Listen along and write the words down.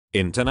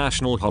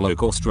International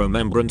Holocaust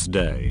Remembrance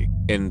Day.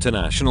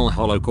 International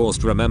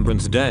Holocaust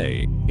Remembrance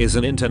Day is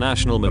an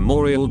international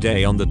memorial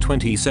day on the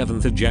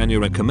 27th of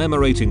January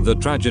commemorating the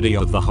tragedy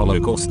of the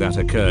Holocaust that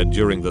occurred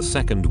during the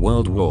Second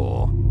World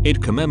War.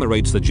 It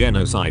commemorates the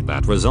genocide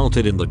that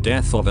resulted in the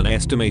death of an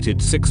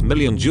estimated 6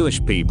 million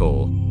Jewish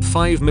people,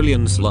 5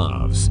 million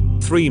Slavs,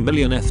 3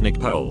 million ethnic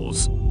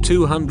Poles,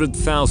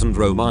 200,000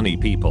 Romani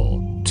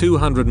people,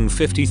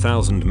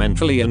 250,000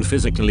 mentally and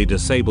physically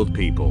disabled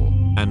people,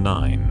 and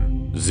 9,000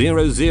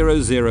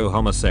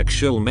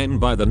 homosexual men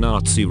by the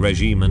Nazi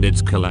regime and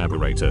its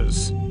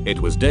collaborators. It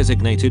was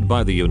designated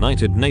by the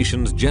United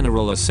Nations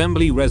General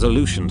Assembly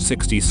Resolution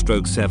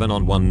 60/7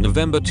 on 1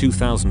 November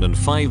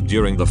 2005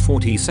 during the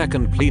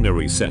 42nd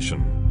plenary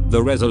session.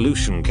 The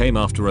resolution came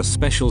after a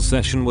special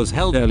session was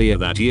held earlier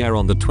that year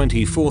on the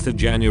 24th of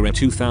January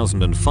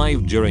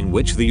 2005, during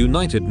which the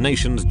United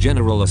Nations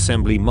General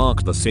Assembly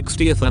marked the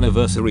 60th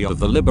anniversary of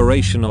the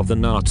liberation of the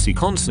Nazi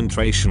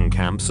concentration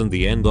camps and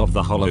the end of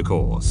the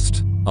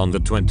Holocaust. On the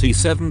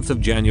 27th of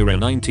January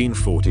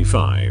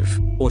 1945,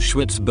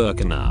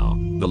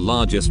 Auschwitz-Birkenau, the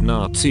largest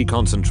Nazi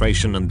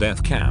concentration and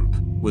death camp,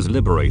 was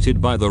liberated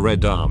by the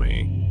Red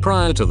Army.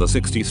 Prior to the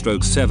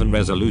 60/7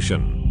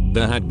 resolution,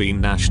 there had been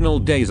national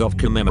days of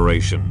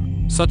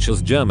commemoration, such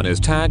as Germany's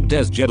Tag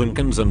des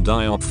Gedenkens and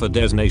Die Opfer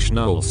des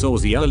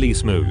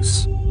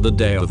Nationalsozialismus, the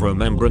Day of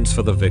Remembrance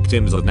for the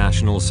Victims of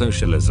National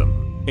Socialism,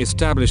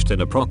 established in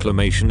a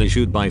proclamation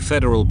issued by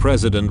Federal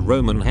President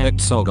Roman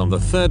Herzog on the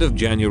 3rd of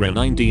January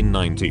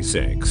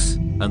 1996,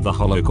 and the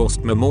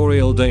Holocaust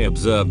Memorial Day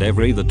observed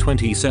every the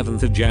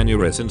 27th of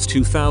January since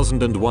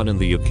 2001 in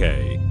the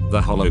UK.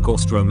 The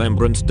Holocaust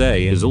Remembrance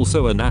Day is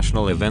also a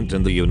national event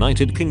in the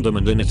United Kingdom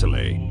and in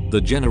Italy.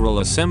 The General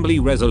Assembly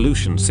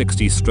Resolution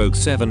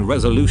 60/7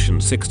 Resolution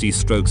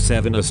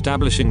 60/7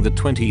 establishing the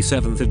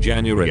 27th of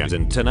January as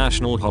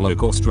International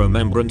Holocaust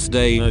Remembrance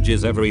Day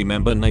urges every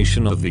member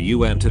nation of the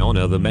UN to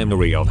honor the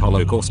memory of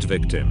Holocaust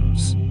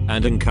victims,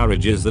 and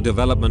encourages the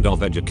development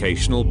of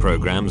educational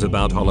programs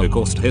about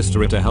Holocaust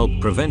history to help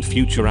prevent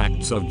future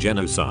acts of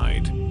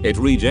genocide. It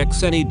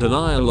rejects any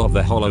denial of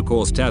the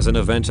Holocaust as an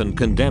event and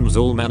condemns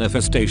all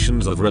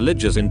manifestations of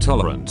religious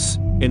intolerance,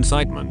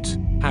 incitement,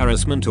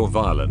 harassment or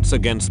violence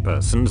against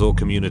persons or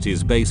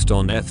communities based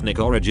on ethnic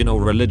origin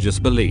or religious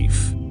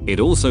belief. It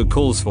also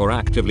calls for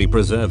actively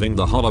preserving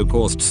the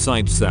Holocaust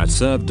sites that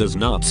served as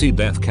Nazi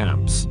death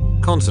camps,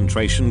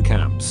 concentration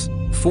camps,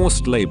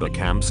 forced labor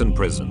camps and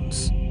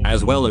prisons,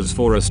 as well as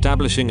for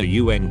establishing a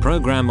UN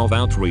program of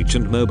outreach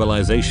and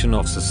mobilization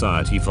of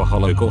society for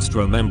Holocaust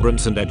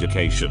remembrance and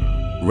education.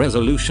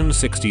 Resolution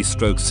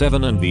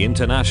 60/7 and the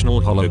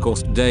International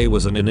Holocaust Day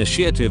was an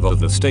initiative of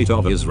the State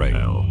of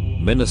Israel.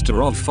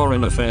 Minister of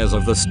Foreign Affairs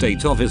of the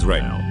State of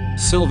Israel,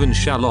 Silvan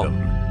Shalom,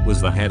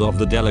 was the head of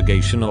the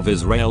delegation of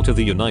Israel to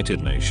the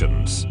United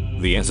Nations.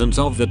 The essence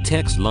of the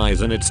text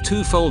lies in its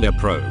twofold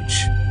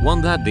approach,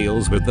 one that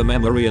deals with the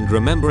memory and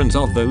remembrance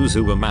of those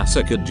who were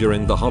massacred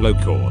during the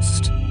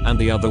Holocaust, and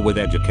the other with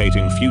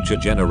educating future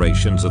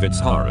generations of its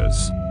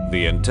horrors.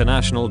 The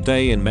International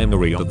Day in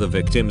memory of the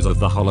victims of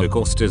the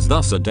Holocaust is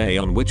thus a day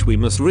on which we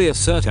must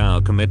reassert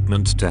our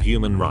commitment to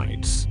human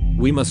rights.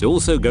 We must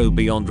also go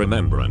beyond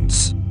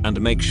remembrance, and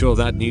make sure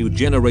that new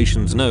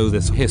generations know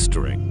this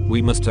history.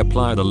 We must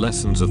apply the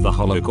lessons of the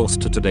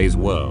Holocaust to today's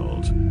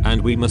world,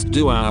 and we must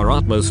do our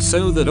utmost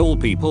so that all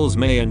peoples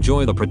may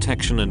enjoy the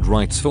protection and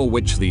rights for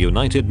which the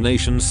United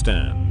Nations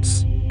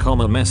stands.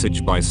 A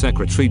message by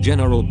Secretary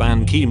General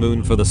Ban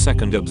Ki-moon for the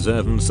second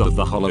observance of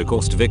the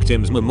Holocaust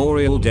Victims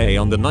Memorial Day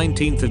on the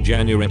 19th of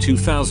January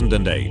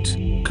 2008.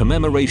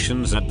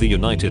 Commemorations at the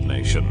United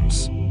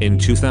Nations. In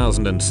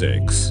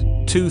 2006,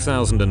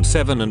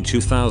 2007 and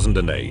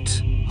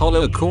 2008,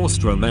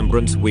 Holocaust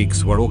Remembrance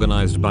Weeks were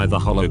organized by the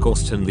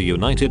Holocaust and the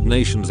United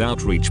Nations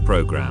Outreach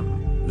Program.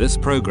 This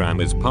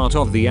program is part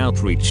of the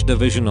Outreach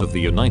Division of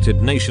the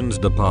United Nations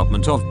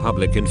Department of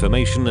Public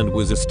Information and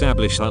was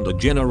established under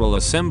General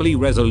Assembly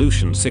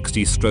Resolution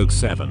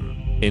 60/7.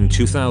 In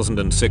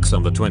 2006,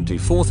 on the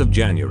 24th of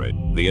January,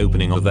 the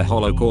opening of the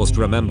Holocaust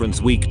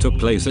Remembrance Week took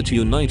place at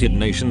United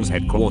Nations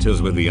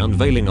headquarters with the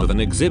unveiling of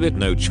an exhibit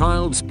No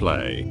Child's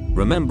Play,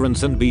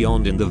 Remembrance and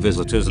Beyond in the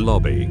visitors'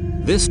 lobby.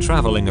 This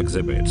traveling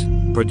exhibit,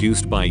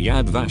 produced by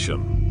Yad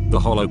Vashem, the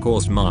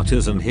Holocaust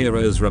Martyrs and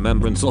Heroes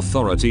Remembrance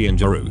Authority in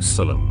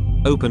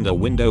Jerusalem, opened a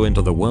window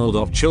into the world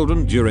of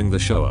children during the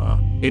Shoah.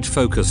 It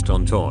focused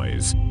on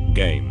toys,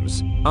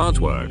 games,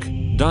 artwork,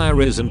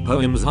 diaries and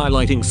poems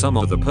highlighting some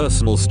of the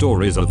personal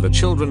stories of the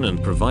children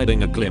and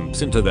providing a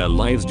glimpse into their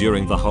lives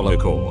during the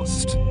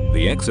Holocaust.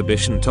 The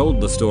exhibition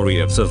told the story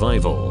of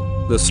survival,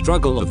 the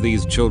struggle of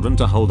these children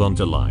to hold on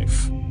to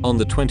life. On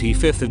the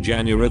 25th of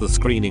January, the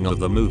screening of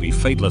the movie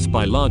Fateless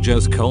by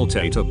Lajos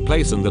Kolte took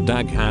place in the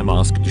Dag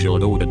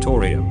Hammarskjöld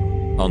Auditorium.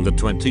 On the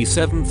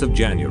 27th of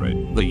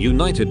January, the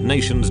United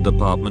Nations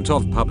Department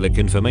of Public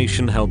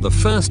Information held the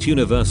first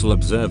universal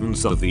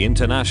observance of the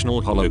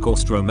International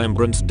Holocaust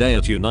Remembrance Day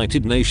at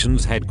United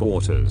Nations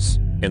headquarters.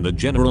 In the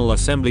General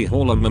Assembly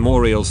Hall, a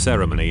memorial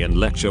ceremony and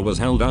lecture was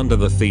held under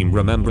the theme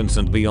Remembrance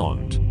and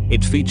Beyond.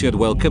 It featured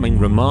welcoming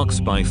remarks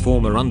by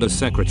former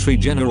Undersecretary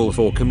General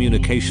for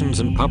Communications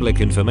and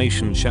Public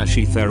Information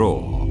Shashi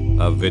Tharoor,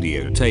 a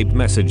videotaped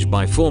message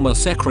by former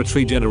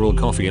Secretary General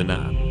Kofi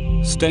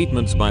Annan,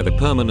 statements by the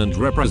permanent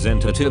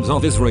representatives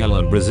of Israel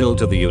and Brazil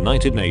to the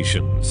United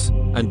Nations,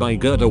 and by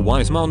Gerda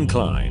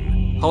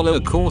Weissmann-Klein,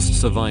 Holocaust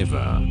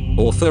survivor,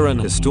 author and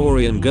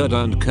historian Gerda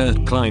and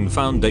Kurt Klein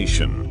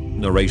Foundation.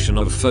 Narration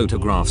of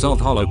photographs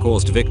of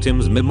Holocaust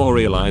victims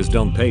memorialized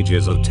on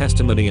pages of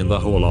testimony in the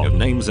Hall of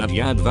Names at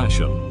Yad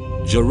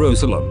Vashem,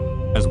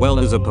 Jerusalem, as well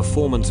as a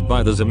performance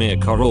by the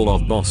Zamir Chorale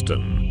of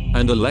Boston,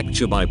 and a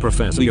lecture by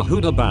Professor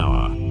Yehuda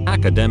Bauer,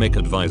 academic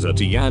advisor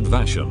to Yad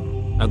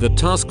Vashem, and the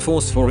Task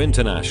Force for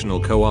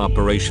International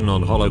Cooperation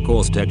on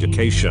Holocaust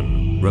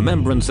Education,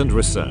 Remembrance and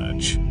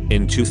Research.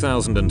 In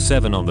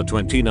 2007, on the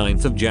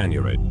 29th of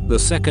January, the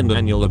second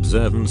annual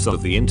observance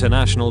of the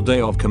International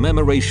Day of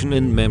Commemoration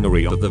in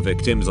Memory of the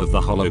Victims of the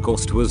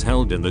Holocaust was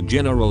held in the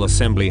General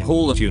Assembly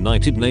Hall at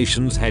United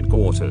Nations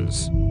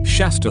Headquarters.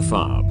 Shasta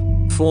Farb,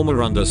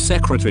 former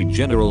Under-Secretary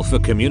General for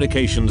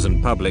Communications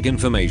and Public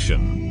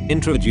Information,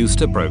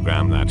 introduced a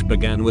program that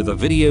began with a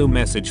video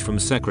message from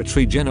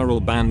Secretary General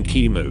Ban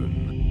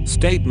Ki-moon.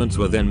 Statements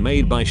were then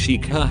made by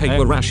Sheikh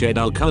Yahya Rashid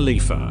Al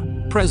Khalifa,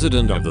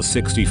 President of the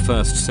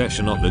 61st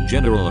session of the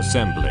General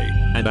Assembly,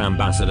 and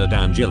Ambassador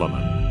Dan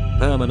Gillerman,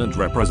 permanent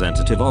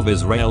representative of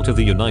Israel to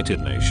the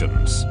United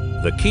Nations.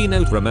 The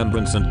keynote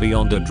Remembrance and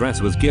Beyond address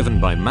was given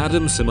by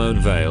Madame Simone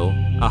Veil,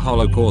 a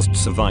Holocaust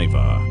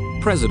survivor,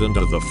 President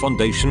of the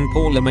Fondation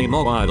pour la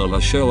Mémoire de la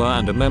Shoah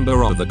and a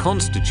member of the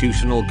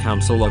Constitutional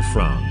Council of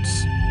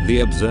France.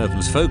 The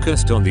observance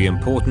focused on the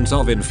importance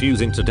of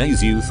infusing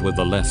today's youth with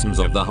the lessons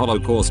of the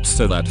Holocaust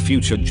so that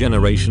future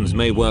generations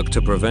may work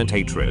to prevent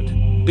hatred,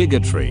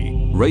 bigotry,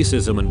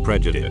 racism and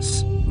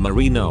prejudice.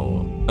 Marie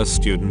Knoll, a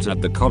student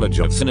at the College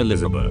of St.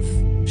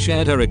 Elizabeth,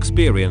 shared her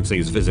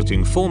experiences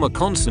visiting former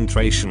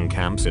concentration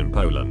camps in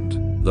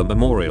Poland. The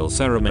memorial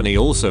ceremony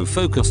also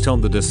focused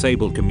on the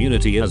disabled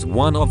community as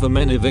one of the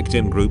many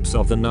victim groups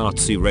of the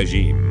Nazi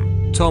regime.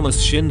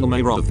 Thomas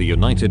Schindler of the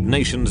United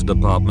Nations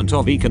Department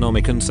of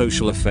Economic and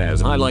Social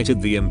Affairs highlighted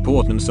the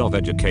importance of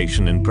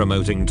education in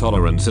promoting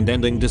tolerance and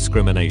ending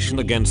discrimination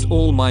against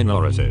all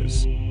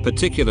minorities,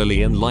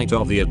 particularly in light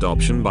of the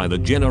adoption by the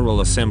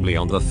General Assembly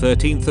on the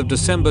 13th of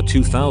December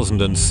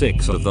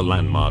 2006 of the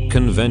landmark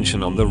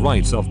Convention on the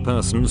Rights of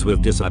Persons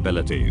with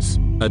Disabilities.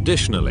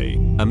 Additionally,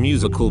 a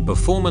musical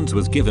performance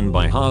was given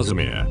by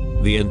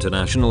Hazmir, the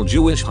International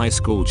Jewish High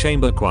School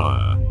Chamber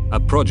Choir, a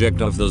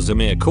project of the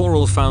Zamir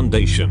Chorale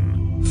Foundation,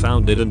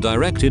 founded and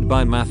directed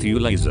by Matthew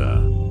Laser.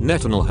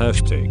 Netanel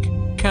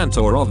Hershtig,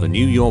 cantor of the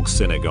New York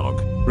Synagogue,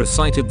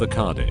 recited the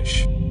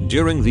Kaddish.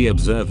 During the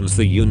observance,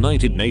 the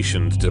United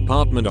Nations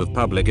Department of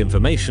Public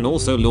Information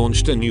also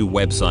launched a new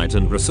website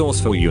and resource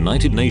for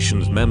United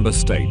Nations member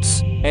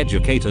states,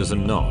 educators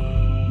and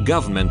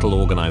non-governmental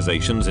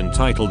organizations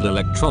entitled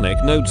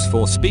Electronic Notes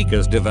for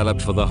Speakers,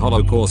 developed for the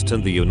Holocaust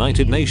and the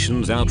United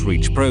Nations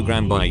Outreach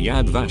Program by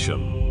Yad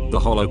Vashem, the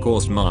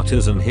Holocaust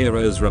Martyrs and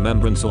Heroes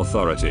Remembrance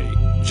Authority,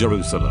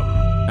 Jerusalem,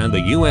 and the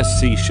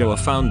USC Shoah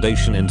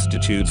Foundation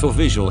Institute for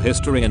Visual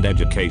History and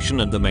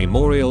Education and the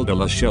Mémorial de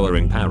la Shoah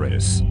in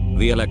Paris.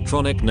 The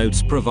electronic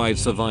notes provide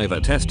survivor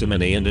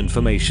testimony and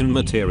information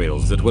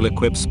materials that will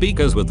equip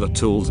speakers with the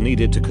tools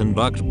needed to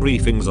conduct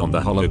briefings on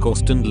the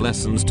Holocaust and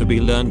lessons to be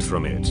learned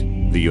from it.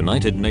 The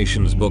United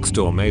Nations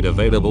Bookstore made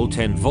available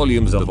 10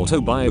 volumes of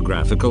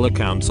autobiographical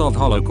accounts of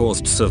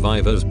Holocaust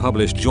survivors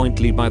published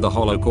jointly by the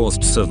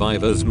Holocaust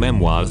Survivors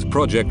Memoirs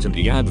Project and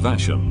Yad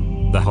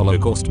Vashem, the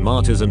Holocaust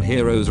Martyrs and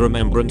Heroes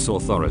Remembrance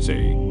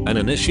Authority, an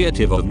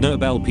initiative of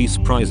Nobel Peace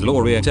Prize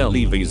laureate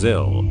Elie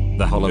Wiesel.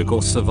 The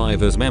Holocaust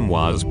Survivors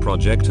Memoirs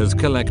Project has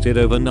collected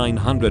over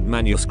 900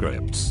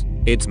 manuscripts.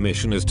 Its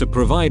mission is to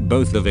provide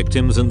both the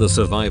victims and the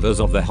survivors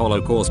of the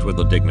Holocaust with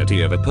the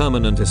dignity of a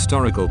permanent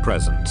historical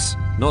presence,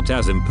 not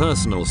as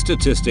impersonal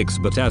statistics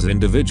but as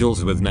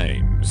individuals with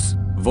names,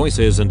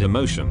 voices and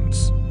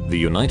emotions. The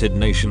United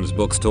Nations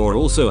Bookstore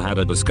also had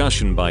a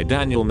discussion by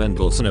Daniel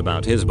Mendelsohn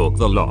about his book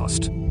The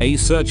Lost, A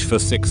Search for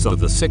 6 of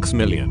the 6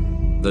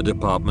 Million. The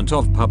Department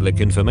of Public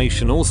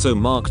Information also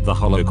marked the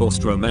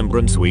Holocaust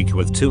Remembrance Week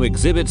with 2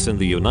 exhibits in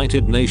the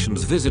United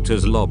Nations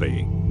Visitors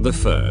Lobby. The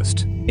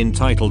first,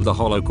 entitled The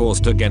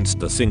Holocaust Against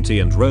the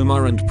Sinti and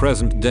Roma and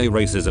Present-Day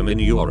Racism in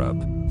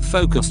Europe,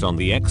 focused on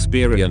the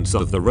experience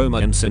of the Roma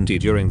and Sinti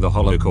during the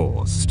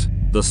Holocaust.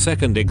 The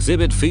second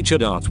exhibit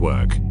featured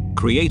artwork,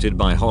 created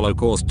by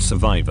Holocaust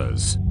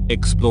survivors,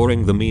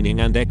 exploring the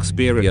meaning and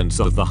experience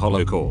of the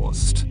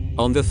Holocaust.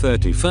 On the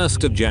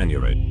 31st of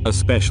January, a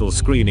special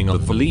screening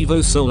of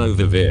Volevo Solo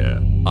Vivere,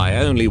 I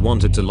Only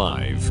Wanted to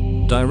Live,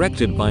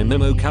 directed by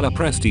Mimmo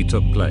Calapresti,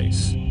 took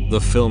place.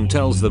 The film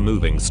tells the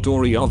moving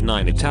story of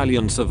 9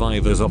 Italian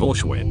survivors of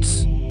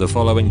Auschwitz. The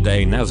following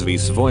day, Nazvi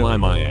Svoje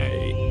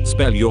Ime,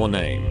 Spell Your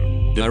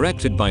Name,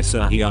 directed by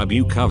Serhii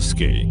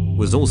Bukovsky,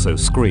 was also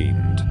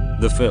screened.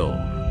 The film,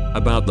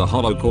 about the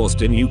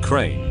Holocaust in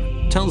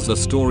Ukraine, tells the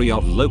story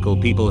of local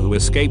people who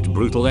escaped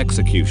brutal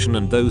execution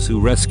and those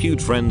who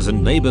rescued friends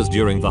and neighbors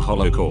during the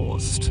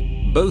Holocaust.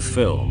 Both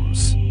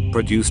films,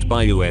 produced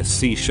by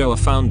USC Shoah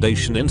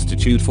Foundation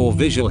Institute for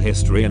Visual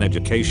History and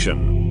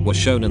Education, were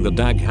shown in the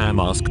Dag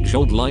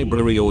Hammarskjöld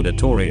Library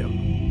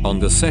Auditorium. On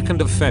the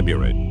 2nd of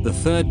February, the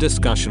third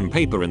discussion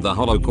paper in the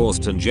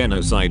Holocaust and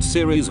Genocide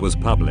series was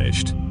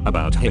published,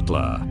 about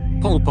Hitler,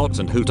 Pol Pot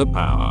and Hutu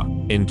power,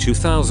 in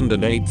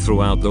 2008.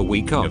 Throughout the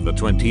week of the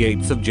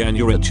 28th of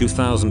January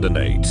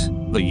 2008,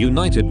 the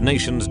United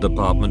Nations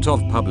Department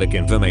of Public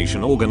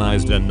Information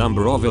organized a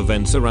number of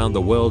events around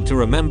the world to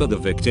remember the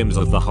victims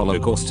of the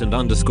Holocaust and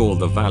underscore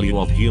the value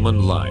of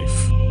human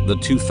life. The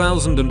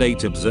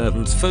 2008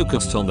 observance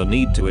focused on the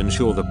need to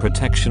ensure the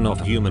protection of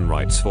human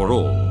rights for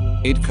all.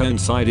 It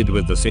coincided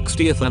with the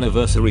 60th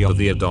anniversary of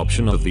the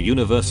adoption of the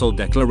Universal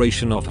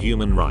Declaration of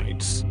Human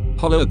Rights.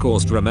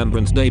 Holocaust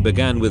Remembrance Day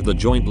began with the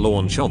joint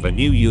launch of a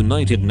new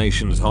United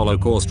Nations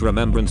Holocaust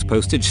Remembrance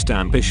postage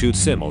stamp issued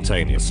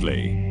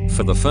simultaneously,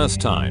 for the first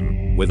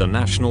time, with a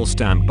national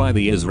stamp by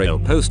the Israel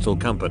Postal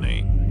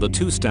Company. The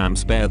two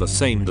stamps bear the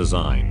same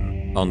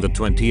design. On the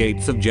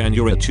 28th of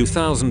January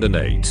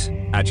 2008,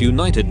 at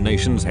United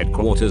Nations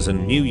headquarters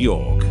in New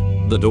York,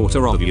 the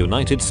daughter of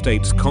United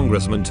States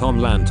Congressman Tom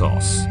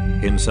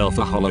Lantos, himself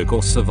a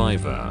Holocaust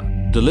survivor,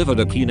 delivered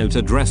a keynote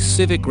address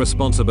civic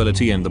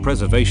responsibility and the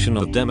preservation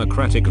of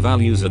democratic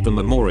values at the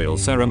memorial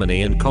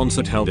ceremony and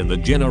concert held in the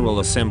General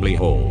Assembly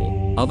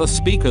Hall. Other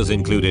speakers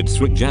included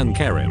Srdjan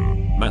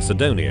Kerim,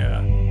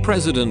 Macedonia,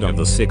 President of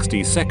the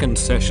 62nd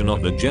session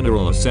of the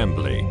General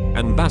Assembly,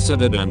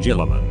 Ambassador Dan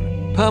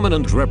Gillerman,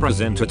 Permanent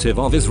Representative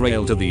of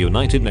Israel to the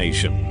United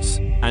Nations,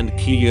 and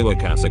Kiyua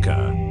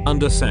Kasika,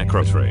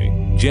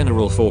 Under-Secretary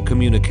General for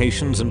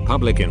Communications and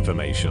Public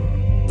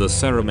Information. The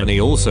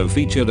ceremony also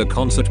featured a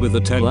concert with the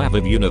Tel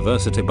Aviv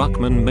University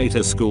Buchman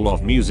Mehta School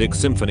of Music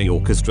Symphony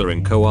Orchestra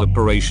in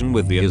cooperation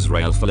with the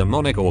Israel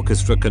Philharmonic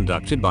Orchestra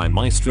conducted by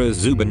Maestro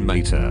Zubin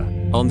Mehta.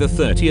 On the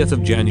 30th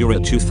of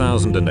January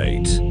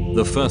 2008,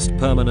 the first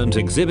permanent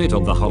exhibit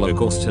of the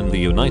Holocaust in the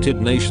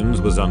United Nations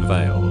was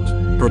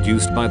unveiled,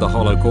 produced by the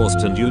Holocaust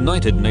and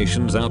United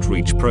Nations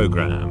Outreach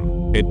Program.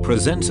 It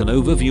presents an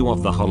overview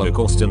of the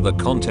Holocaust in the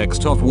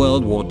context of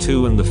World War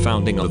II and the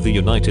founding of the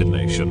United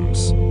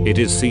Nations. It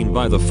is seen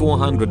by the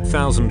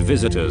 400,000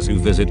 visitors who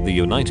visit the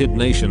United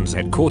Nations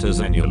headquarters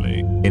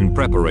annually. In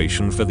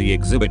preparation for the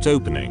exhibit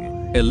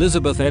opening,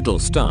 Elizabeth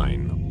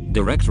Edelstein,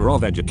 Director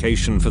of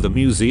Education for the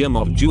Museum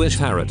of Jewish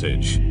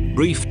Heritage,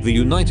 briefed the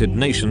United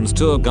Nations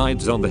tour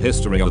guides on the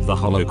history of the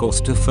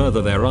Holocaust to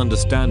further their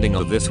understanding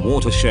of this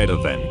watershed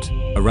event.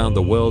 Around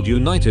the world,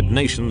 United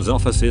Nations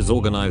offices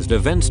organized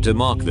events to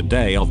mark the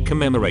Day of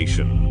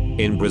Commemoration.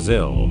 In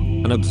Brazil,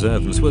 an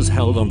observance was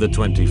held on the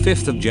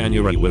 25th of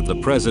January with the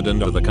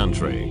president of the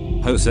country,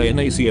 José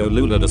Inácio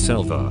Lula da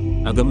Silva,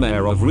 and the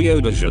mayor of Rio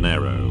de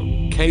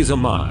Janeiro, Kaiser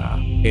Maia.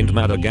 In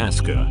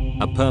Madagascar,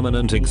 a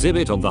permanent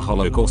exhibit on the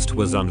Holocaust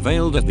was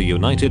unveiled at the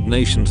United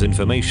Nations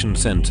Information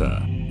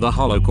Center. The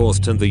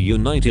Holocaust and the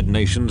United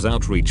Nations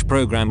Outreach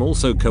Program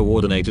also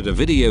coordinated a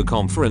video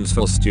conference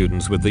for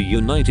students with the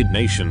United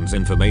Nations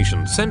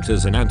Information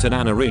Centers in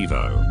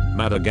Antananarivo,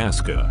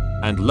 Madagascar,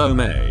 and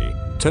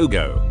Lomé,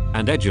 Togo,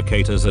 and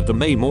educators at the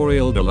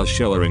Mémorial de la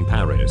Shoah in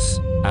Paris.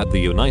 At the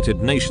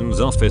United Nations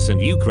office in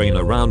Ukraine,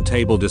 a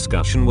roundtable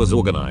discussion was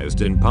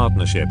organized in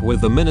partnership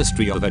with the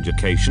Ministry of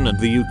Education and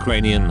the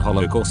Ukrainian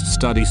Holocaust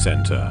Study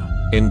Center.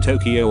 In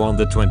Tokyo on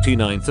the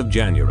 29th of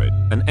January,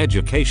 an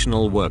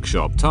educational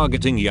workshop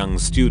targeting young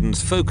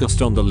students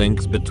focused on the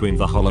links between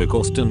the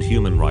Holocaust and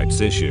human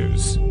rights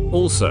issues.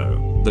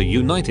 Also, the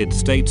United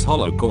States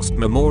Holocaust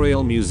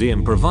Memorial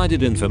Museum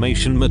provided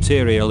information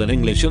material in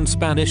English and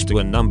Spanish to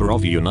a number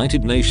of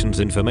United Nations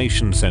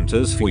information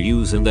centers for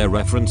use in their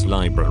reference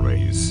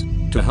libraries.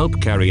 To help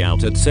carry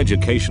out its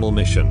educational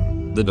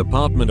mission, the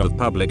Department of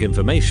Public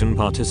Information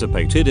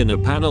participated in a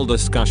panel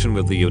discussion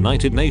with the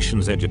United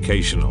Nations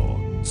Educational,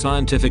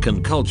 Scientific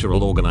and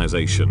Cultural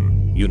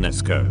Organization,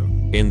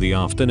 UNESCO, in the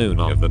afternoon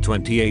of the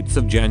 28th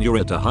of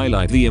January to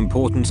highlight the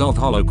importance of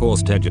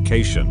Holocaust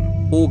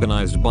education.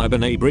 Organized by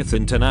B'nai B'rith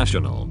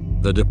International,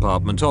 the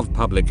Department of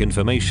Public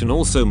Information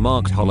also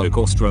marked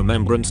Holocaust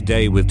Remembrance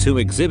Day with two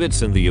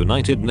exhibits in the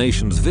United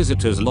Nations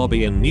Visitors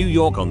Lobby in New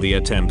York on the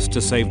attempts to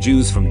save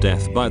Jews from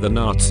death by the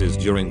Nazis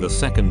during the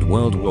Second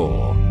World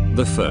War.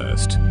 The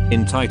first,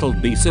 entitled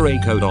Bisa,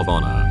 a Code of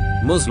Honor,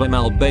 Muslim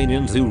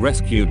Albanians who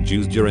rescued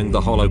Jews during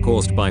the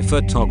Holocaust by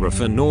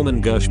photographer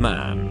Norman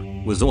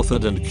Gershman, was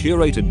authored and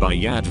curated by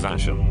Yad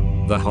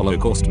Vashem, the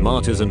Holocaust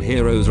Martyrs and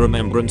Heroes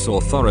Remembrance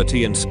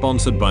Authority, and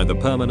sponsored by the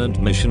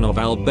Permanent Mission of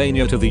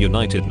Albania to the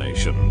United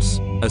Nations.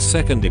 A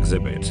second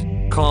exhibit,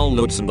 Karl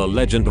Lutz and the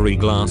Legendary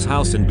Glass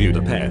House in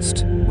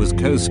Budapest, was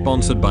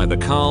co-sponsored by the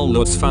Karl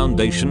Lutz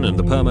Foundation and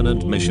the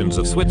Permanent Missions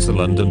of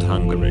Switzerland and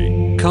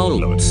Hungary. Karl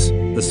Lutz,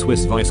 the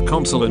Swiss vice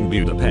consul in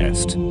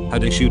Budapest,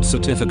 had issued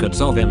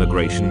certificates of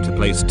immigration to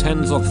place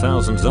tens of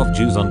thousands of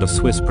Jews under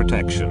Swiss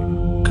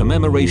protection.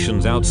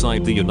 Commemorations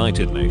outside the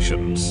United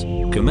Nations.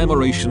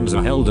 Commemorations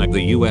are held at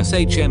the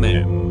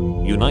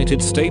USHMM,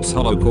 United States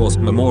Holocaust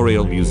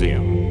Memorial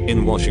Museum,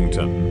 in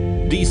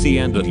Washington, D.C.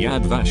 and at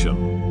Yad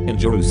Vashem, in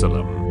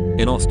Jerusalem.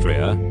 In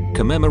Austria,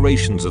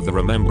 Commemorations of the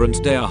Remembrance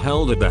Day are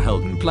held at the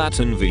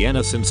Heldenplatz in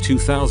Vienna since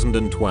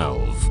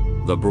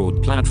 2012. The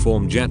broad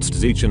platform jets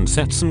Zich and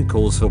sets and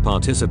calls for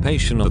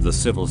participation of the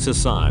civil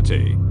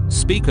society.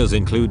 Speakers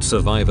include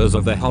survivors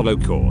of the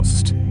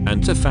Holocaust,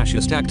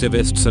 anti-fascist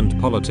activists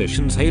and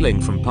politicians hailing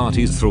from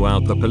parties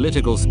throughout the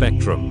political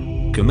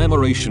spectrum.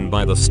 Commemoration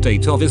by the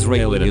State of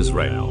Israel in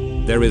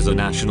Israel. There is a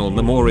National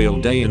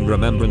Memorial Day in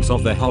remembrance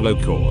of the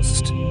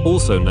Holocaust,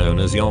 also known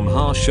as Yom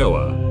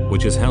HaShoah,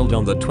 which is held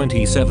on the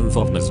 27th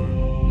of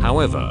Nisan.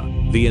 However,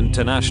 the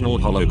International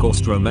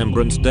Holocaust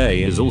Remembrance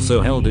Day is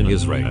also held in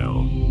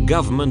Israel.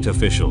 Government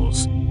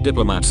officials,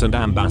 diplomats and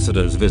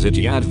ambassadors visit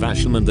Yad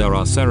Vashem and there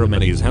are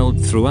ceremonies held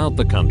throughout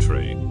the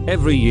country.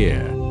 Every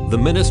year, the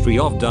Ministry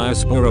of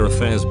Diaspora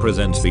Affairs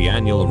presents the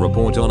annual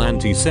report on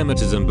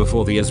anti-Semitism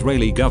before the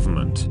Israeli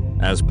government.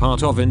 As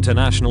part of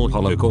International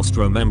Holocaust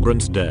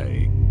Remembrance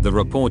Day, the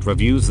report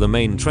reviews the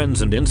main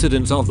trends and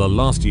incidents of the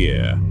last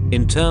year,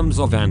 in terms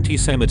of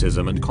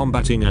anti-Semitism and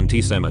combating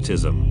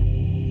anti-Semitism.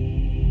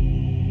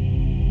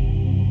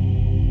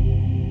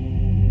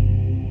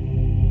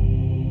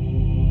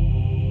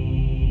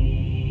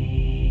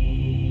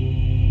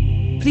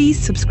 Please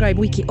subscribe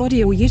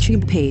WikiAudio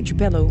YouTube page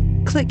below.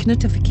 Click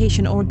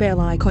notification or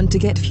bell icon to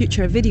get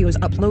future videos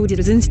uploaded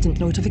as instant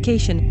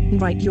notification.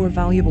 Write your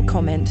valuable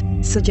comment,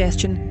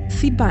 suggestion,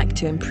 feedback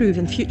to improve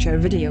in future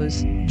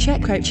videos.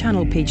 Check out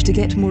channel page to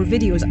get more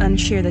videos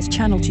and share this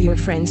channel to your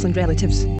friends and relatives.